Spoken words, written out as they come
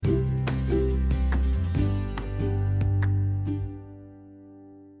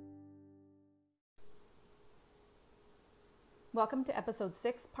Welcome to episode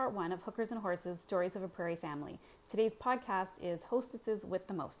 6, part 1 of Hookers and Horses, Stories of a Prairie Family. Today's podcast is Hostesses with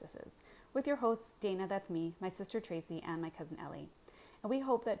the Mostesses, with your hosts, Dana, that's me, my sister Tracy, and my cousin Ellie. And we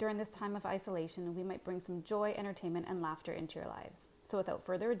hope that during this time of isolation, we might bring some joy, entertainment, and laughter into your lives. So without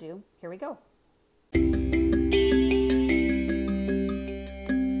further ado, here we go.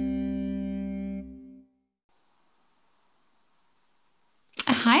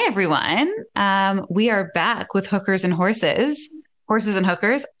 Hi, everyone. We are back with Hookers and Horses. Horses and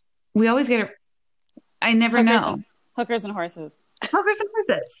Hookers. We always get it. I never Hookers know. Hookers and Horses. Hookers and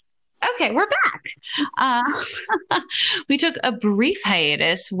Horses. Okay, we're back. We took a brief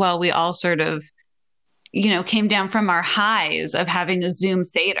hiatus while we all sort of, came down from our highs of having a Zoom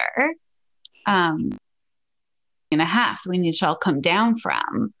Seder. And a half we need to all come down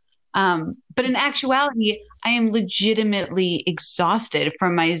from. But in actuality, I am legitimately exhausted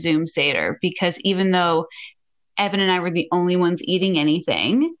from my Zoom Seder because even though Evan and I were the only ones eating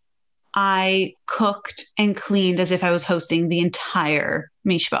anything, I cooked and cleaned as if I was hosting the entire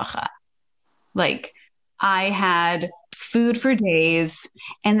mishpacha. Like, I had food for days.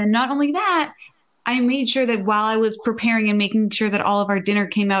 And then not only that, I made sure that while I was preparing and making sure that all of our dinner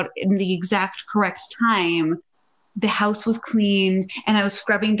came out in the exact correct time, the house was cleaned and I was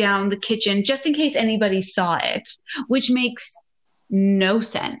scrubbing down the kitchen just in case anybody saw it, which makes no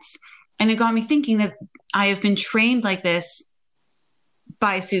sense. And it got me thinking that I have been trained like this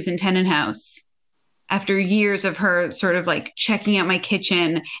by Susan Tenenhouse after years of her sort of like checking out my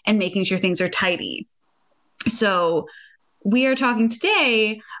kitchen and making sure things are tidy. So we are talking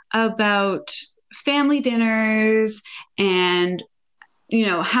today about family dinners and,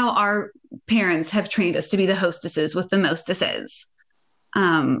 how our parents have trained us to be the hostesses with the mostesses.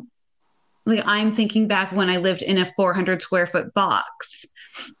 Like, I'm thinking back when I lived in a 400 square foot box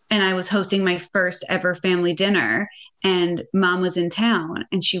and I was hosting my first ever family dinner and mom was in town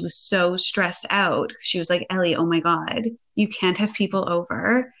and she was so stressed out. She was like, Ellie, oh my God, you can't have people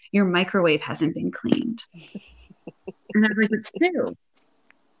over. Your microwave hasn't been cleaned. And I was like, but Sue,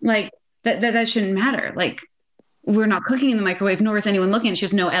 like that shouldn't matter. Like, we're not cooking in the microwave, nor is anyone looking. And she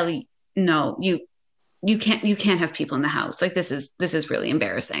goes, no, Ellie, no, you can't have people in the house. Like, this is really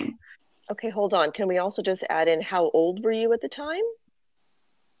embarrassing. Okay, hold on. Can we also just add in how old were you at the time?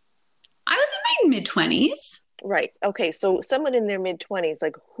 I was in my mid-20s. Right. Okay, so someone in their mid-20s,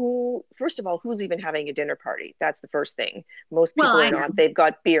 like first of all, who's even having a dinner party? That's the first thing. Most people are not. They've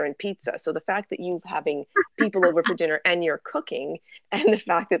got beer and pizza. So the fact that you having people over for dinner and you're cooking, and the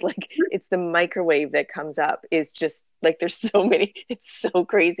fact that like it's the microwave that comes up is just like there's so many. It's so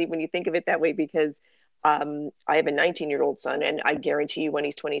crazy when you think of it that way because I have a 19-year-old son, and I guarantee you when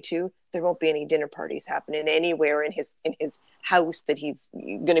he's 22, there won't be any dinner parties happening anywhere in his house that he's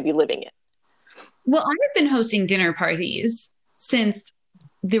going to be living in. Well, I've been hosting dinner parties since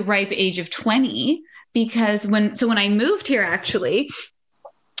the ripe age of 20 because when I moved here, actually,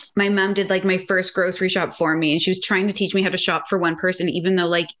 my mom did like my first grocery shop for me and she was trying to teach me how to shop for one person, even though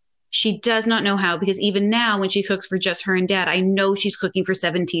like she does not know how, because even now when she cooks for just her and dad, I know she's cooking for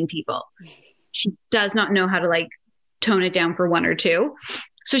 17 people. She does not know how to like tone it down for one or two.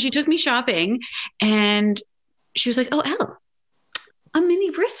 So she took me shopping and she was like, oh, Elle, a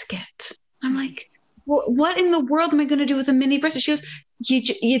mini brisket. I'm like, well, what in the world am I going to do with a mini brisket? She goes,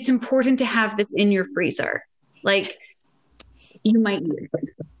 it's important to have this in your freezer. Like, you might need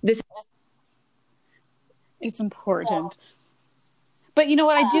it. It's important. But you know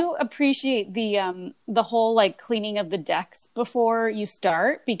what? I do appreciate the whole like cleaning of the decks before you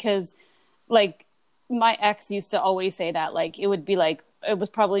start, because like my ex used to always say that like it would be like, it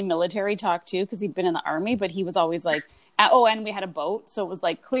was probably military talk too, because he'd been in the army, but he was always like, oh, and we had a boat. So it was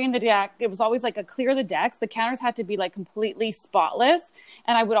like clearing the deck. It was always like a clear the decks. The counters had to be like completely spotless.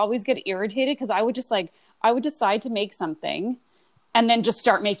 And I would always get irritated because I would decide to make something and then just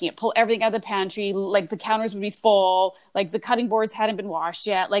start making it, pull everything out of the pantry. Like the counters would be full. Like the cutting boards hadn't been washed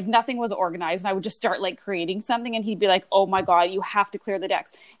yet. Like nothing was organized. And I would just start like creating something. And he'd be like, oh my God, you have to clear the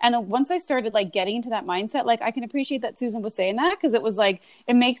decks. And then once I started like getting into that mindset, like I can appreciate that Susan was saying that, because it was like,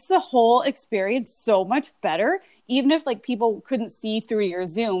 it makes the whole experience so much better. Even if like people couldn't see through your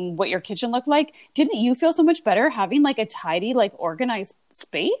Zoom what your kitchen looked like, didn't you feel so much better having like a tidy, like organized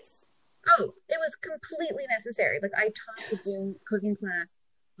space? Oh, it was completely necessary. Like, I taught a Zoom cooking class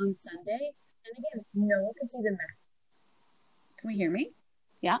on Sunday, and again, no one could see the mess. Can we hear me?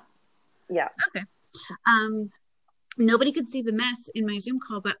 Yeah. Yeah. Okay. Nobody could see the mess in my Zoom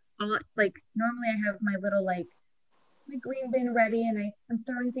call, but normally I have my little like my green bin ready, and I'm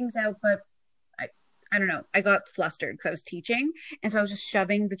throwing things out, but I don't know. I got flustered because I was teaching, and so I was just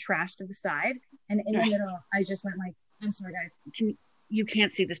shoving the trash to the side, and in the middle, I just went like, I'm sorry, guys. You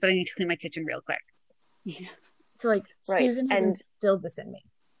can't see this, but I need to clean my kitchen real quick. Yeah. So like Right. Susan has instilled this in me.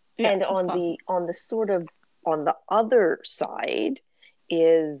 Yeah, And on the sort of on the other side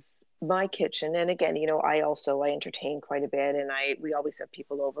is my kitchen. And again, you know, I entertain quite a bit, and we always have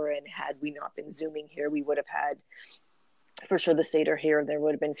people over, and had we not been Zooming here, we would have had for sure the Seder here, there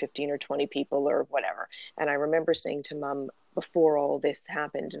would have been 15 or 20 people or whatever. And I remember saying to Mom before all this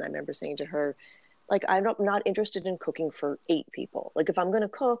happened, and I remember saying to her, like, I'm not interested in cooking for 8 people. Like, if I'm going to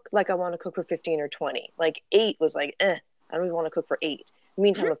cook, like, I want to cook for 15 or 20. Like, 8 was like, I don't even want to cook for 8.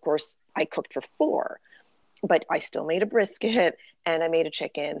 Meantime, of course, I cooked for 4, but I still made a brisket, and I made a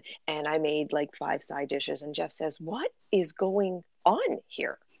chicken, and I made like 5 side dishes. And Jeff says, what is going on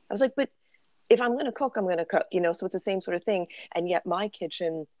here? I was like, but if I'm going to cook, I'm going to cook, you know, so it's the same sort of thing. And yet my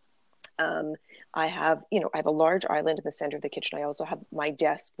kitchen, I have a large island in the center of the kitchen. I also have my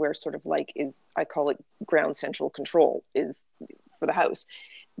desk where sort of like I call it ground central control is for the house.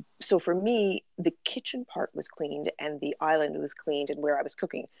 So for me, the kitchen part was cleaned and the island was cleaned and where I was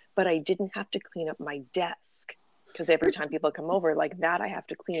cooking, but I didn't have to clean up my desk. Because every time people come over like that, I have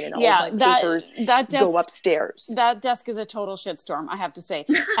to clean it. All my papers go upstairs. That desk is a total shitstorm, I have to say.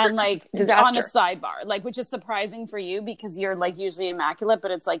 And like on a sidebar, like, which is surprising for you because you're like usually immaculate,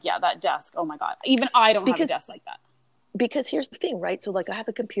 but it's like, yeah, that desk. Oh my God. Even I don't have a desk like that. Because here's the thing, right? So like I have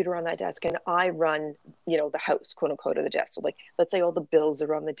a computer on that desk and I run, you know, the house, quote unquote, of the desk. So like, let's say all the bills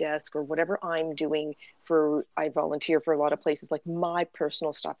are on the desk or whatever I'm doing I volunteer for a lot of places. Like my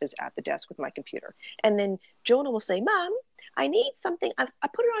personal stuff is at the desk with my computer. And then Jonah will say, Mom, I need something. I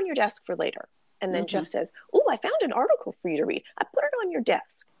put it on your desk for later. And then Jeff says, oh, I found an article for you to read. I put it on your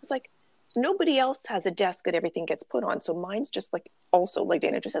desk. It's like, nobody else has a desk that everything gets put on. So mine's just like, also like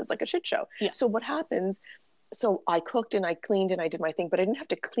Dana just said, it's like a shit show. Yeah. So what happens? So I cooked and I cleaned and I did my thing, but I didn't have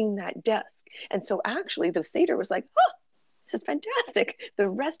to clean that desk. And so actually the Seder was like, oh, this is fantastic. The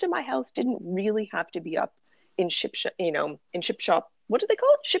rest of my house didn't really have to be up in ship shop. What do they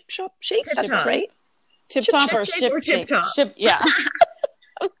call it? Ship shop shake, right? Tip top or tip top. Yeah.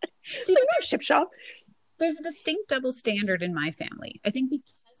 See, like ship shop. There's a distinct double standard in my family. I think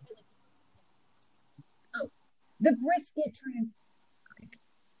because the brisket turned.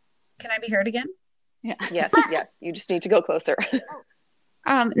 Can I be heard again? Yeah. Yes. You just need to go closer.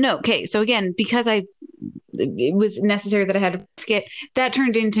 No. Okay. So again, because it was necessary that I had a brisket, that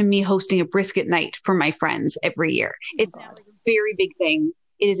turned into me hosting a brisket night for my friends every year. It's now like a very big thing.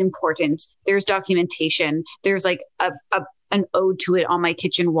 It is important. There's documentation. There's like an ode to it on my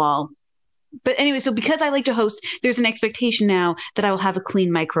kitchen wall. But anyway, so because I like to host, there's an expectation now that I will have a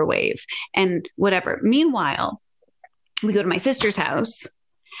clean microwave and whatever. Meanwhile, we go to my sister's house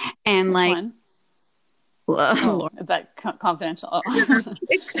and Which like, one? Is that confidential? Oh.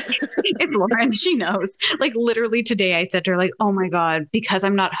 it's Lauren. She knows. Like literally today I said to her, like, oh my God, because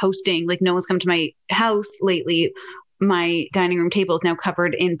I'm not hosting, like no one's come to my house lately. My dining room table is now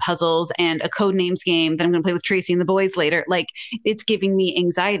covered in puzzles and a code names game that I'm going to play with Tracy and the boys later. Like it's giving me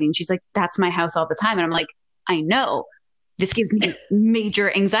anxiety. And she's like, that's my house all the time. And I'm like, I know this gives me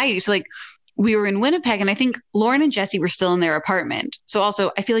major anxiety. So like we were in Winnipeg and I think Lauren and Jesse were still in their apartment. So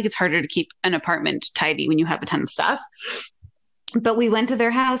also I feel like it's harder to keep an apartment tidy when you have a ton of stuff. But we went to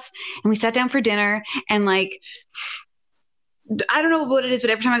their house and we sat down for dinner and like, I don't know what it is,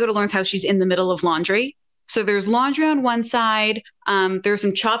 but every time I go to Lauren's house, she's in the middle of laundry. So there's laundry on one side. There's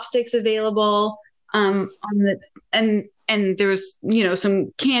some chopsticks available on the and there's, you know,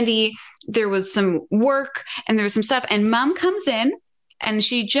 some candy. There was some work and there was some stuff. And Mom comes in and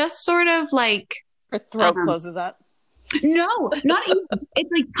she just sort of like her throat closes up. No, not even. It's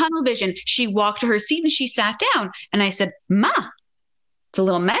like tunnel vision. She walked to her seat and she sat down. And I said, Ma, it's a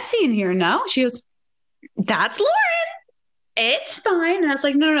little messy in here. No, she goes, that's Lauren. It's fine. And I was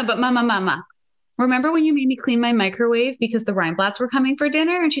like, no, but Mama. Remember when you made me clean my microwave because the Reinblatts were coming for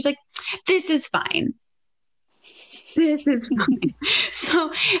dinner? And she's like, this is fine. This is fine.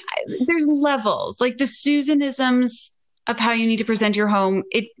 So there's levels, like the Susanisms of how you need to present your home.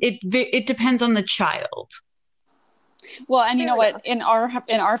 It depends on the child. Well, and you know what, in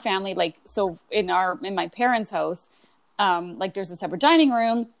our family, like, so in my parents' house, like there's a separate dining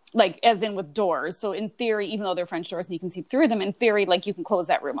room, like as in with doors. So in theory, even though they're French doors and you can see through them, in theory, like you can close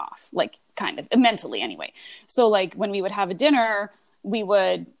that room off, like kind of mentally anyway. So like when we would have a dinner, we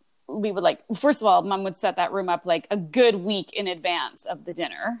would like, first of all, Mom would set that room up like a good week in advance of the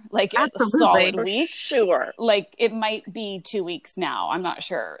dinner, like Absolutely. A solid week. Sure. Like it might be 2 weeks now. I'm not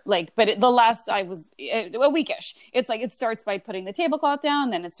sure. Like, but the last I was a weekish. It's like, it starts by putting the tablecloth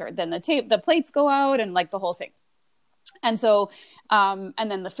down, then the plates go out and like the whole thing. And so, and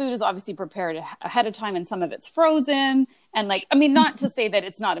then the food is obviously prepared ahead of time, and some of it's frozen. And like, I mean, not to say that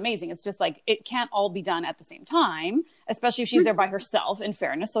it's not amazing. It's just like, it can't all be done at the same time, especially if she's there by herself, in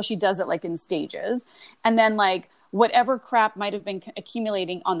fairness. So she does it like in stages. And then like whatever crap might have been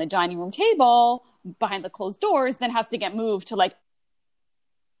accumulating on the dining room table behind the closed doors then has to get moved to like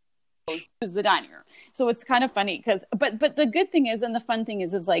the dining room. So it's kind of funny because, but the good thing is, and the fun thing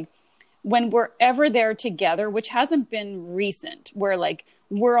is like, when we're ever there together, which hasn't been recent, where like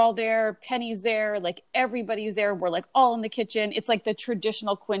we're all there, Penny's there, like everybody's there, we're like all in the kitchen. It's like the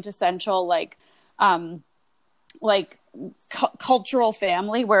traditional quintessential cultural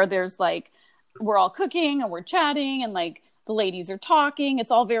family where there's like we're all cooking and we're chatting and like the ladies are talking.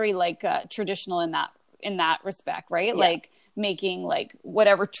 It's all very like traditional in that respect, right? Yeah. Like making like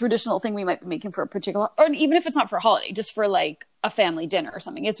whatever traditional thing we might be making for a particular, or even if it's not for a holiday, just for like a family dinner or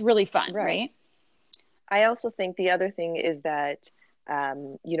something. It's really fun, right? I also think the other thing is that,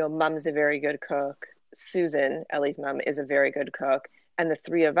 Mom's a very good cook. Susan, Ellie's mom, is a very good cook. And the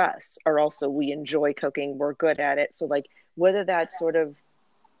three of us are also, we enjoy cooking. We're good at it. So like whether that sort of,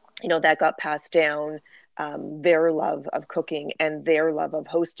 that got passed down, their love of cooking and their love of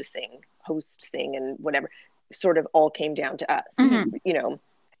hosting and whatever, sort of all came down to us,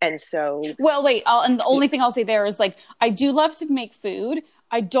 and so well wait and the only thing I'll say there is like I do love to make food.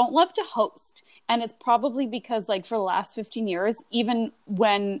 I don't love to host, and it's probably because like for the last 15 years, even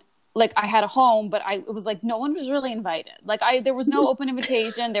when like I had a home, but it was like no one was really invited. Like there was no open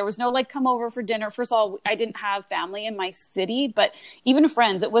invitation. There was no like come over for dinner. First of all, I didn't have family in my city, but even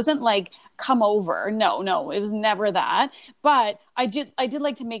friends, it wasn't like come over. No, it was never that. But I did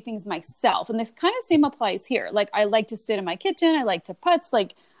like to make things myself. And this kind of same applies here. Like I like to sit in my kitchen. I like to putz.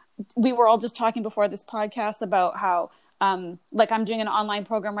 Like we were all just talking before this podcast about how like I'm doing an online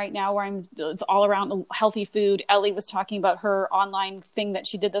program right now where it's all around healthy food. Ellie was talking about her online thing that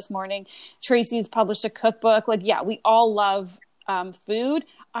she did this morning. Tracy's published a cookbook. Like, yeah, we all love food.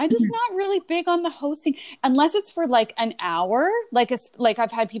 I'm just not really big on the hosting unless it's for like an hour. Like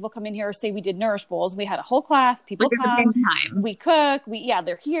I've had people come in here, say we did Nourish Bowls. We had a whole class. People come, we cook,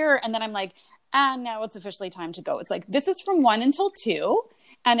 they're here. And then I'm like, and now it's officially time to go. It's like, this is from 1 until 2.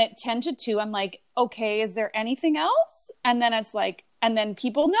 And at 10 to 2, I'm like, okay, is there anything else? And then it's like, and then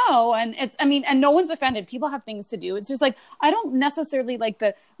people know, and and no one's offended. People have things to do. It's just like, I don't necessarily like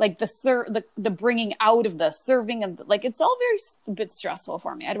the bringing out of the serving of like, it's all a bit stressful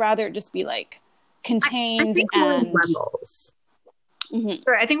for me. I'd rather it just be like contained I think and levels. Mm-hmm.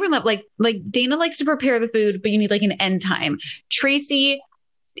 Sure, I think we're like Dana likes to prepare the food, but you need like an end time. Tracy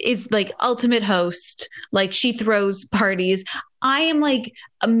is like ultimate host. Like she throws parties. I am like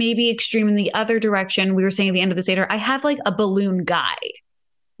maybe extreme in the other direction. We were saying at the end of the Seder, I had like a balloon guy.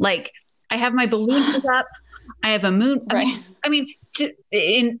 Like I have my balloon up. I have a moon. Right. I mean,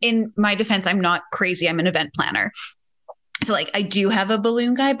 in my defense, I'm not crazy. I'm an event planner. So like I do have a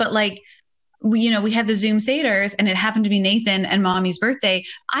balloon guy, but like, we had the Zoom Seders and it happened to be Nathan and Mommy's birthday.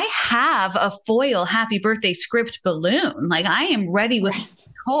 I have a foil happy birthday script balloon. Like I am ready with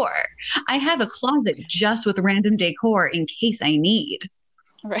decor. I have a closet just with random decor in case I need.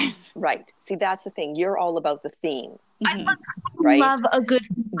 Right. See, that's the thing. You're all about the theme. I love a good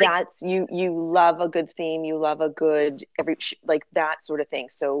theme. That's you love a good theme. You love a good like that sort of thing.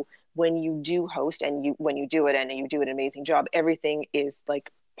 So when you do host and when you do it and you do an amazing job, everything is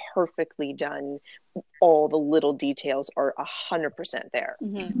like perfectly done. All the little details are 100% there.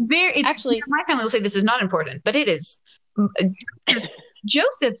 Mm-hmm. Actually, my family will say this is not important, but it is.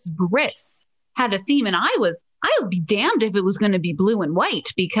 Joseph's bris had a theme, and I would be damned if it was going to be blue and white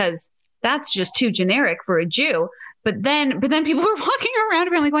because that's just too generic for a Jew. But then people were walking around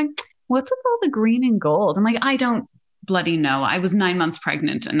apparently going, "What's with all the green and gold?" I'm like, I don't bloody know. I was 9 months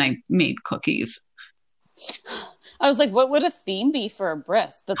pregnant and I made cookies. I was like, what would a theme be for a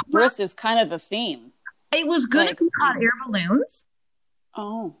bris? The bris is kind of the theme. It was going to be hot air balloons.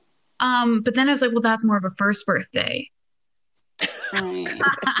 Oh. But then I was like, well, that's more of a first birthday. Right.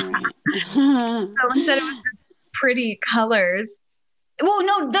 So instead of pretty colors. Well,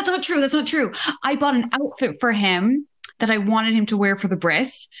 no, that's not true. That's not true. I bought an outfit for him that I wanted him to wear for the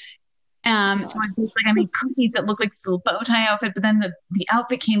bris. So I made cookies that looked like this little bow tie outfit, but then the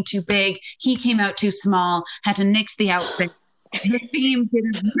outfit came too big. He came out too small. Had to nix the outfit. The theme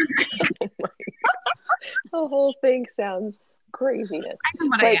didn't work. The whole thing sounds craziness. I know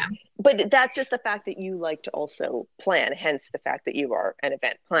what I am. But that's just the fact that you like to also plan, hence the fact that you are an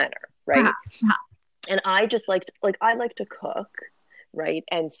event planner, right? Perhaps. And I just like to cook, right?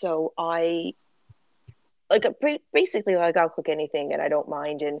 And so basically I'll cook anything and I don't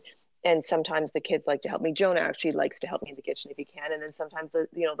mind. And and sometimes the kids like to help me. Jonah actually likes to help me in the kitchen if he can. And then sometimes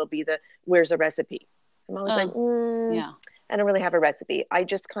there'll be where's a recipe? I'm always like, yeah. I don't really have a recipe. I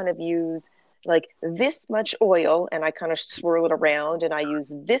just kind of use like this much oil and I kind of swirl it around and I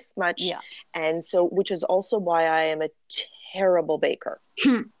use this much. Yeah. And so, which is also why I am a terrible baker.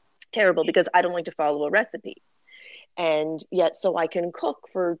 Terrible, because I don't like to follow a recipe. And yet, so I can cook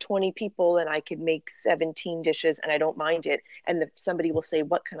for 20 people and I could make 17 dishes and I don't mind it. And somebody will say,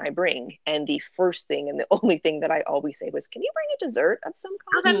 what can I bring? And the first thing and the only thing that I always say was, can you bring a dessert of some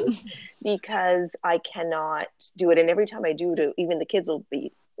kind? Because I cannot do it. And every time I do it, even the kids will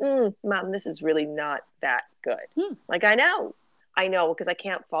be, Mom, this is really not that good. Like, I know, because I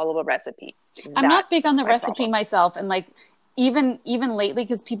can't follow a recipe. I'm not big on the recipe myself. And like, even lately,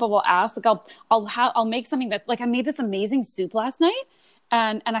 because people will ask, like I'll make something that, like, I made this amazing soup last night,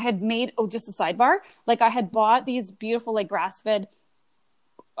 and I had made, just a sidebar, like I had bought these beautiful like grass-fed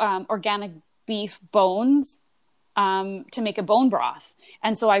organic beef bones to make a bone broth,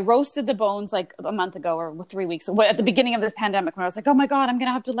 and so I roasted the bones like a month ago or 3 weeks at the beginning of this pandemic, when I was like, oh my god, I'm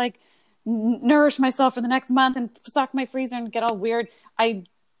gonna have to like nourish myself for the next month and stock my freezer and get all weird. I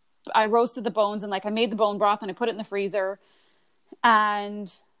roasted the bones and like I made the bone broth and I put it in the freezer.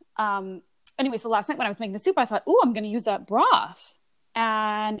 And anyway, so last night when I was making the soup, I thought, I'm going to use that broth.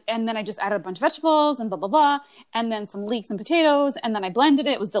 And then I just added a bunch of vegetables and blah, blah, blah. And then some leeks and potatoes. And then I blended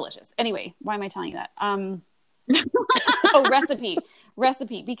it. It was delicious. Anyway, why am I telling you that?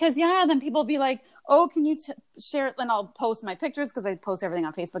 Recipe. Because then people will be like, can you share it? Then I'll post my pictures because I post everything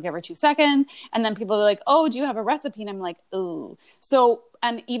on Facebook every 2 seconds. And then people are like, do you have a recipe? And I'm like, ooh. So,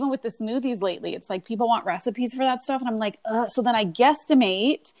 and even with the smoothies lately, it's like people want recipes for that stuff. And I'm like, so then I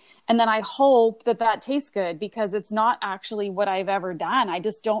guesstimate and then I hope that tastes good, because it's not actually what I've ever done. I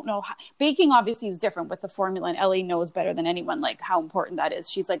just don't know how. Baking obviously is different with the formula, and Ellie knows better than anyone, like how important that is.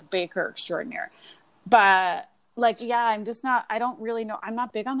 She's like baker extraordinaire. But like, I'm just not, I don't really know. I'm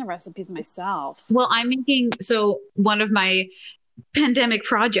not big on the recipes myself. Well, so one of my pandemic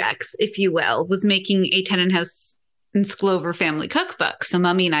projects, if you will, was making a Tenenhouse and Sclover family cookbook. So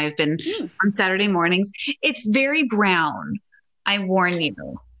Mummy and I have been on Saturday mornings. It's very brown. I warn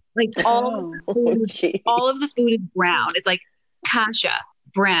you. Like all of the food is brown. It's like Tasha,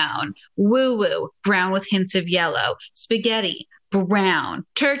 brown, woo woo, brown with hints of yellow, spaghetti, brown,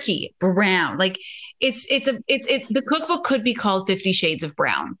 turkey, brown. Like the cookbook could be called 50 Shades of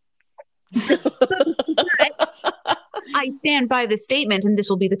Brown. I stand by this statement, and this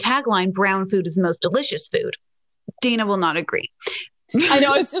will be the tagline: brown food is the most delicious food. Dana will not agree. I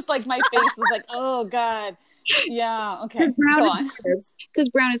know. It's just like my face was like, oh God. Yeah. Okay. Because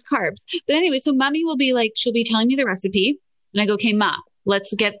brown is carbs. But anyway, so Mommy will be like, she'll be telling me the recipe, and I go, okay, Ma,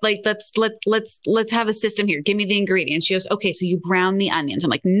 let's let's have a system here. Give me the ingredients. She goes, okay, so you brown the onions. I'm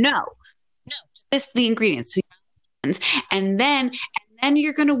like, no, this the ingredients. And then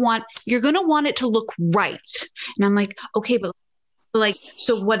you're gonna want it to look right. And I'm like, okay, but like,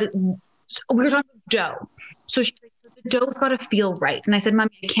 so what? We're talking dough. So she's like, so the dough's got to feel right. And I said,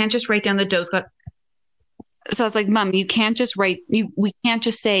 Mommy, I can't just write down the dough's got. So I was like, Mom, you can't just we can't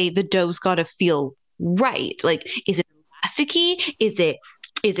just say the dough's got to feel right. Like, is it elasticy? Is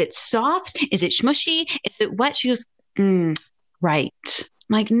it soft? Is it smushy? Is it wet? She goes, right. I'm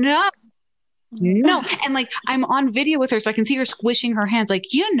like, no. And like, I'm on video with her, so I can see her squishing her hands, like,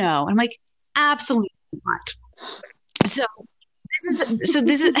 I'm like, absolutely not. So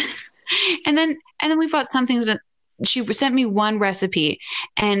this is, and then we've got something that she sent me one recipe,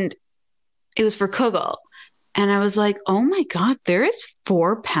 and it was for kugel. And I was like, oh my God, there is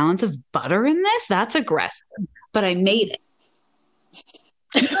 4 pounds of butter in this? That's aggressive. But I made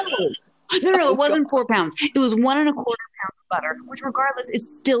it. No, it wasn't 4 pounds. It was 1.25 pounds of butter, which regardless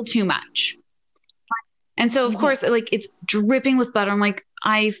is still too much. And so, of course, like, it's dripping with butter. I'm like,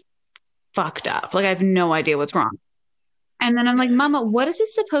 I fucked up. Like, I have no idea what's wrong. And then I'm like, Mama, what is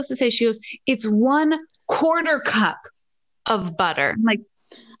this supposed to say? She goes, it's 1/4 cup of butter. I'm like,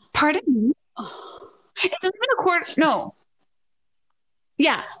 pardon me? It's not even 1/4. No.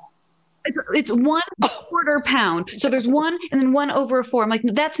 Yeah. It's 1/4 pound. So there's 1 and then 1/4. I'm like,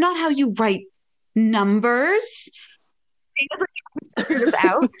 that's not how you write numbers. I was like, figure this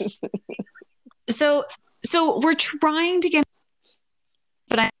out. So we're trying to get,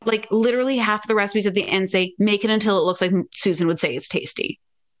 but I like literally half the recipes at the end say, make it until it looks like Susan would say it's tasty.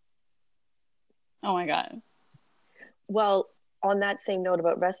 Oh my God. Well, on that same note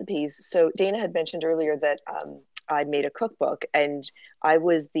about recipes, so Dana had mentioned earlier that I made a cookbook, and I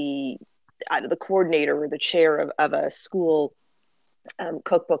was the coordinator or the chair of a school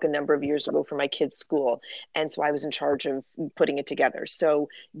cookbook a number of years ago for my kids' school. And so I was in charge of putting it together. So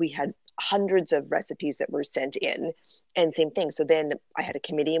we had hundreds of recipes that were sent in, and same thing. So then I had a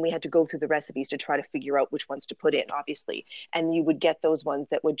committee and we had to go through the recipes to try to figure out which ones to put in, obviously. And you would get those ones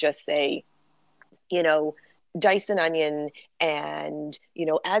that would just say, you know, dice an onion and, you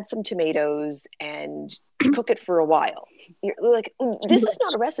know, add some tomatoes and cook it for a while. You're like, this is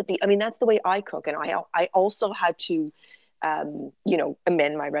not a recipe. I mean, that's the way I cook. And I also had to, you know,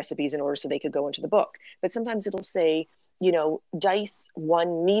 amend my recipes in order so they could go into the book. But sometimes it'll say, you know, dice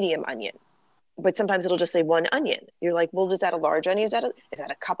one medium onion. But sometimes it'll just say one onion. You're like, well, is that a large onion? Is that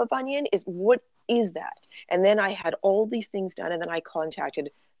a cup of onion? What is that? And then I had all these things done, and then I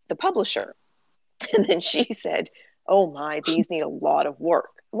contacted the publisher. And then she said, oh my, these need a lot of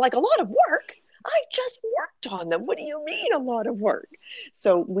work. I'm like, a lot of work? I just worked on them. What do you mean a lot of work?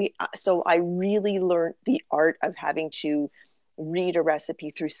 So I really learned the art of having to read a recipe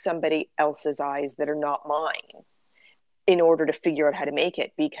through somebody else's eyes that are not mine in order to figure out how to make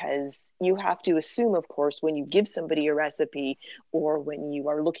it, because you have to assume, of course, when you give somebody a recipe or when you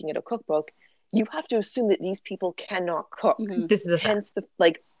are looking at a cookbook, you have to assume that these people cannot cook. Mm-hmm. This is hence the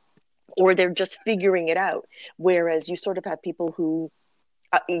like, or they're just figuring it out. Whereas you sort of have people who,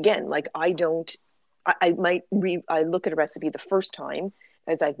 again, like I look at a recipe the first time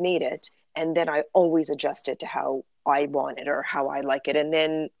as I've made it, and then I always adjust it to how I want it or how I like it. And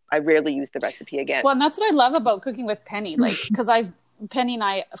then I rarely use the recipe again. Well, and that's what I love about cooking with Penny. Like, because Penny and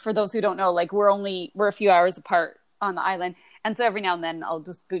I, for those who don't know, like we're a few hours apart on the island. And so every now and then I'll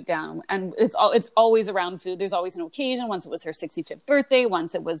just boot down, and it's always around food. There's always an occasion. Once it was her 65th birthday.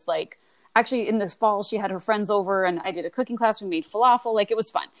 Once it was like, actually in this fall, she had her friends over and I did a cooking class. We made falafel. Like it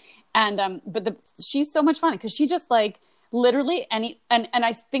was fun. And, but she's so much fun because she just like literally and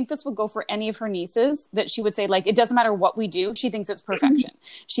I think this would go for any of her nieces, that she would say, like, it doesn't matter what we do. She thinks it's perfection.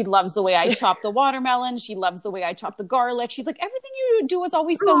 She loves the way I chop the watermelon. She loves the way I chop the garlic. She's like, everything you do is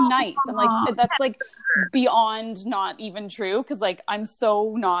always so nice. And like, that's like beyond not even true. Cause like, I'm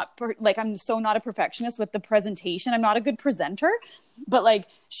so not a perfectionist with the presentation. I'm not a good presenter, but like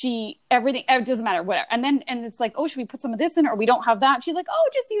everything, it doesn't matter, whatever. And it's like, oh, should we put some of this in, or we don't have that? She's like, oh,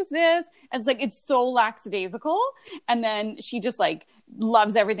 just use this. And it's like, it's so lackadaisical. And then she just like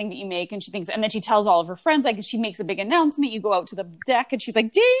loves everything that you make. And she thinks, and then she tells all of her friends, like she makes a big announcement. You go out to the deck and she's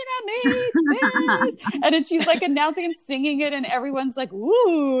like, Dana made this. And then she's like announcing and singing it. And everyone's like,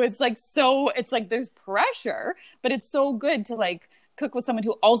 woo. It's like, there's pressure, but it's so good to like cook with someone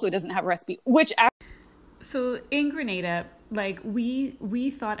who also doesn't have a recipe, So in Grenada, like we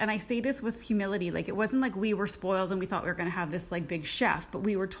thought, and I say this with humility, like it wasn't like we were spoiled and we thought we were going to have this like big chef, but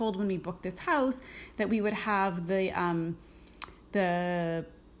we were told when we booked this house that we would have the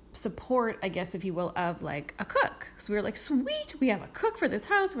support, I guess, if you will, of like a cook. So we were like, sweet, we have a cook for this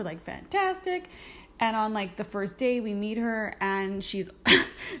house. We're like, fantastic. And on like the first day we meet her and she's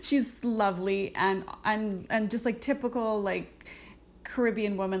lovely and just like typical, like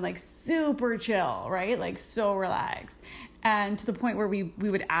Caribbean woman, like super chill, right? Like so relaxed. And to the point where we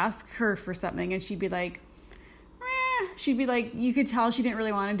would ask her for something and she'd be like, you could tell she didn't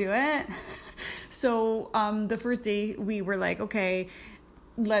really want to do it. So the first day we were like, okay,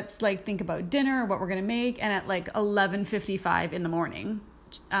 let's like think about dinner, what we're going to make. And at like 11:55 in the morning,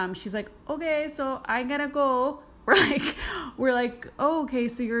 she's like, okay, so I gotta go. We're like, oh, okay,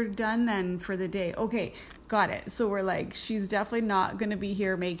 so you're done then for the day. Okay, got it. So we're like, she's definitely not going to be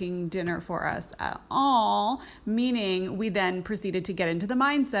here making dinner for us at all. Meaning we then proceeded to get into the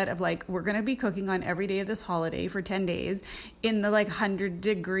mindset of like, we're going to be cooking on every day of this holiday for 10 days in the like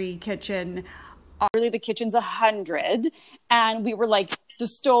 100-degree kitchen. Really, the kitchen's 100. And we were like the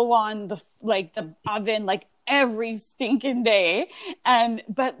stove on, the oven, like every stinking day.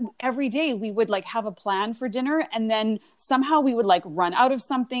 But every day we would like have a plan for dinner, and then somehow we would like run out of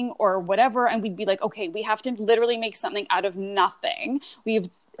something or whatever. And we'd be like, okay, we have to literally make something out of nothing. We have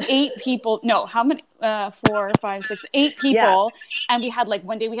 8 people. No, how many? 4, 5, 6, 8 people. Yeah. And we had like,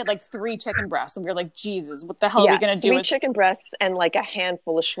 one day we had like 3 chicken breasts, and we were like, Jesus, what the hell are we going to do? 3 chicken breasts and like a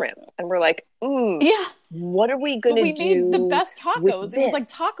handful of shrimp. And we're like, yeah. What are we going to do? We made the best tacos. It was like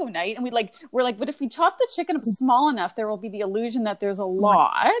taco night. And we're like, but if we chop the chicken up small enough, there will be the illusion that there's a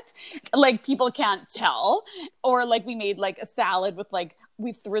lot. Like people can't tell. Or like we made like a salad with like,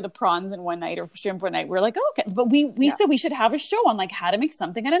 we threw the prawns in one night or shrimp one night. We're like, okay. But we said we should have a show on like how to make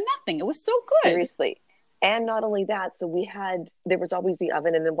something out of nothing. It was so good. Seriously. And not only that, so there was always the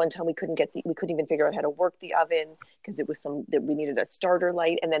oven. And then one time we couldn't even figure out how to work the oven because it was we needed a starter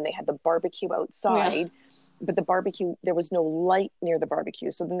light. And then they had the barbecue outside. but the barbecue, there was no light near the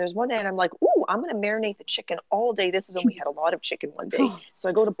barbecue. So then there's one day and I'm like, ooh, I'm going to marinate the chicken all day. This is when we had a lot of chicken one day. So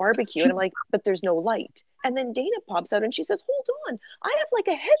I go to barbecue and I'm like, but there's no light. And then Dana pops out and she says, hold on, I have like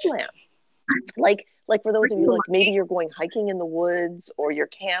a headlamp. Like for those of you, like maybe you're going hiking in the woods or you're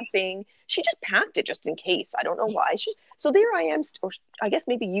camping. She just packed it just in case. I don't know why. So there I am, or I guess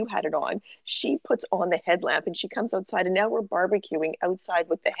maybe you had it on. She puts on the headlamp and she comes outside and now we're barbecuing outside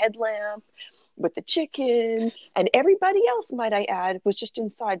with the headlamp, with the chicken, and everybody else, might I add, was just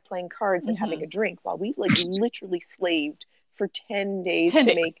inside playing cards and having a drink while we like literally slaved for 10 days to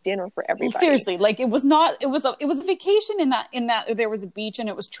make dinner for everybody. Seriously, like it was a vacation in that there was a beach and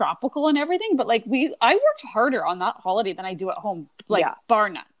it was tropical and everything, but like I worked harder on that holiday than I do at home, like bar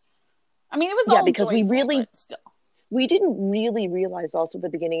none. I mean, it was all because joyful, we really still. We didn't really realize also at the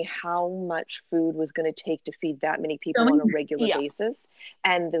beginning how much food was going to take to feed that many people on a regular basis.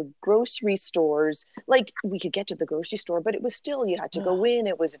 And the grocery stores, like we could get to the grocery store, but it was still, you had to go in.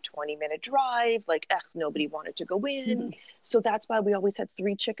 It was a 20-minute drive. Like, nobody wanted to go in. So that's why we always had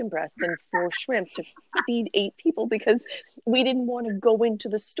 3 chicken breasts and 4 shrimp to feed 8 people, because we didn't want to go into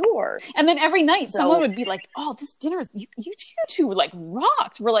the store. And then every night someone would be like, oh, this dinner is, you two like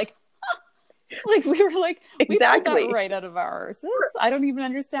rocked. We're like, like we were like, we pulled that right out of our arses. I don't even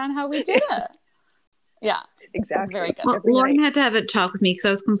understand how we did it. Yeah, exactly. It was very good. Well, Lauren had to have a talk with me because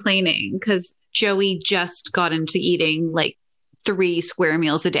I was complaining because Joey just got into eating like 3 square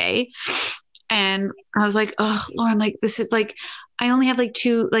meals a day. And I was like, oh, Lauren, like this is like, I only have like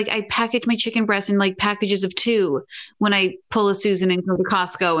 2, like I package my chicken breasts in like packages of 2 when I pull a Susan and go to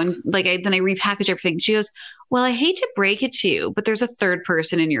Costco, and like then I repackage everything. She goes, well, I hate to break it to you, but there's a 3rd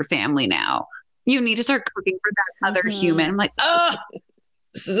person in your family now. You need to start cooking for that other human. I'm like, oh,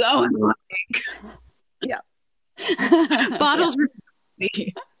 so annoying. Yeah. Bottles.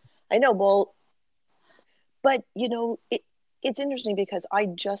 I know. Well, but you know, it's interesting because I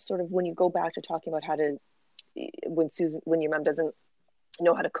just sort of, when you go back to talking about how to, when your mom doesn't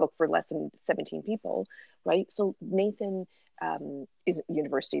know how to cook for less than 17 people, right? So Nathan is at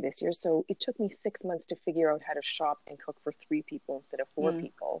university this year. So it took me 6 months to figure out how to shop and cook for 3 people instead of 4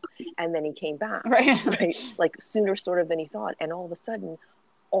 people. And then he came back, right? Like sooner sort of than he thought. And all of a sudden,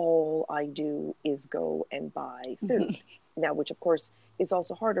 all I do is go and buy food now, which of course is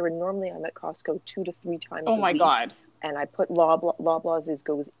also harder. And normally I'm at Costco 2 to 3 times a week. Oh my God. And I put Loblaws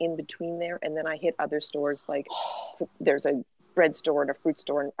goes in between there. And then I hit other stores, like there's a bread store and a fruit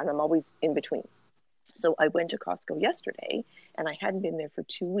store, and I'm always in between. So I went to Costco yesterday and I hadn't been there for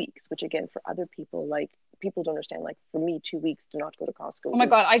 2 weeks, which again, for other people, like people don't understand, like for me, 2 weeks to not go to Costco. Oh my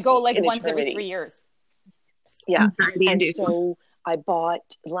God. I go like once every 3 years. Yeah. And so I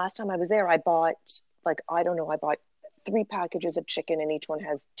bought, last time I was there, I bought 3 packages of chicken, and each one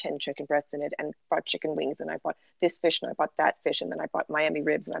has 10 chicken breasts in it, and bought chicken wings, and I bought this fish and I bought that fish, and then I bought Miami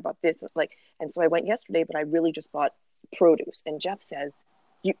ribs and I bought this, and so I went yesterday, but I really just bought produce. And Jeff says,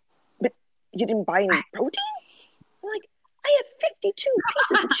 but you didn't buy any protein? I'm like, I have 52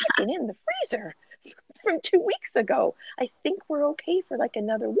 pieces of chicken in the freezer from 2 weeks ago. I think we're okay for like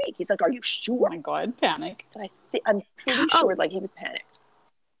another week. He's like, are you sure? Oh my God, panic. So I'm pretty sure, like he was panicked.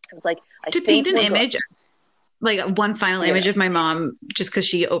 I was like, to paint an image, like one final image of my mom, just because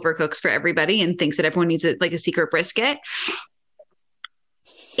she overcooks for everybody and thinks that everyone needs a secret brisket.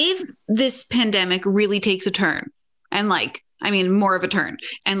 If this pandemic really takes a turn, and more of a turn,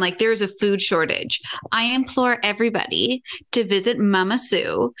 and there's a food shortage, I implore everybody to visit Mama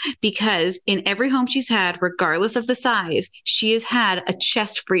Sue, because in every home she's had, regardless of the size, she has had a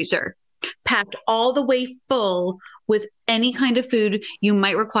chest freezer packed all the way full with any kind of food you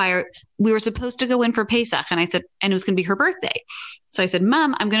might require. We were supposed to go in for Pesach, and it was going to be her birthday. So I said,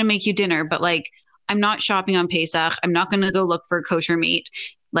 Mom, I'm going to make you dinner, but I'm not shopping on Pesach. I'm not going to go look for kosher meat.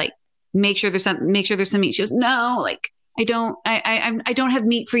 Make sure there's some meat. She goes, no, I don't have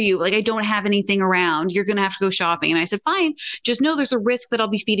meat for you. I don't have anything around. You're going to have to go shopping. And I said, fine, just know there's a risk that I'll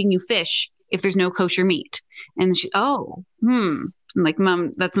be feeding you fish if there's no kosher meat. And I'm like,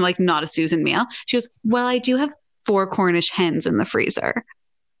 Mom, that's not a Susan meal. She goes, well, I do have 4 Cornish hens in the freezer.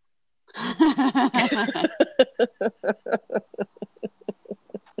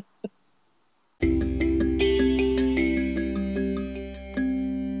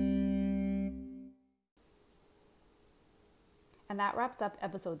 And that wraps up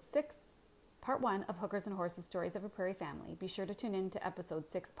episode 6, part 1 of Hookers and Horses Stories of a Prairie Family. Be sure to tune in to episode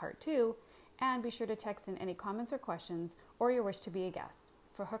 6, part 2, and be sure to text in any comments or questions or your wish to be a guest.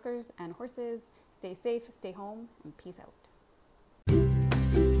 For Hookers and Horses, stay safe, stay home, and peace out.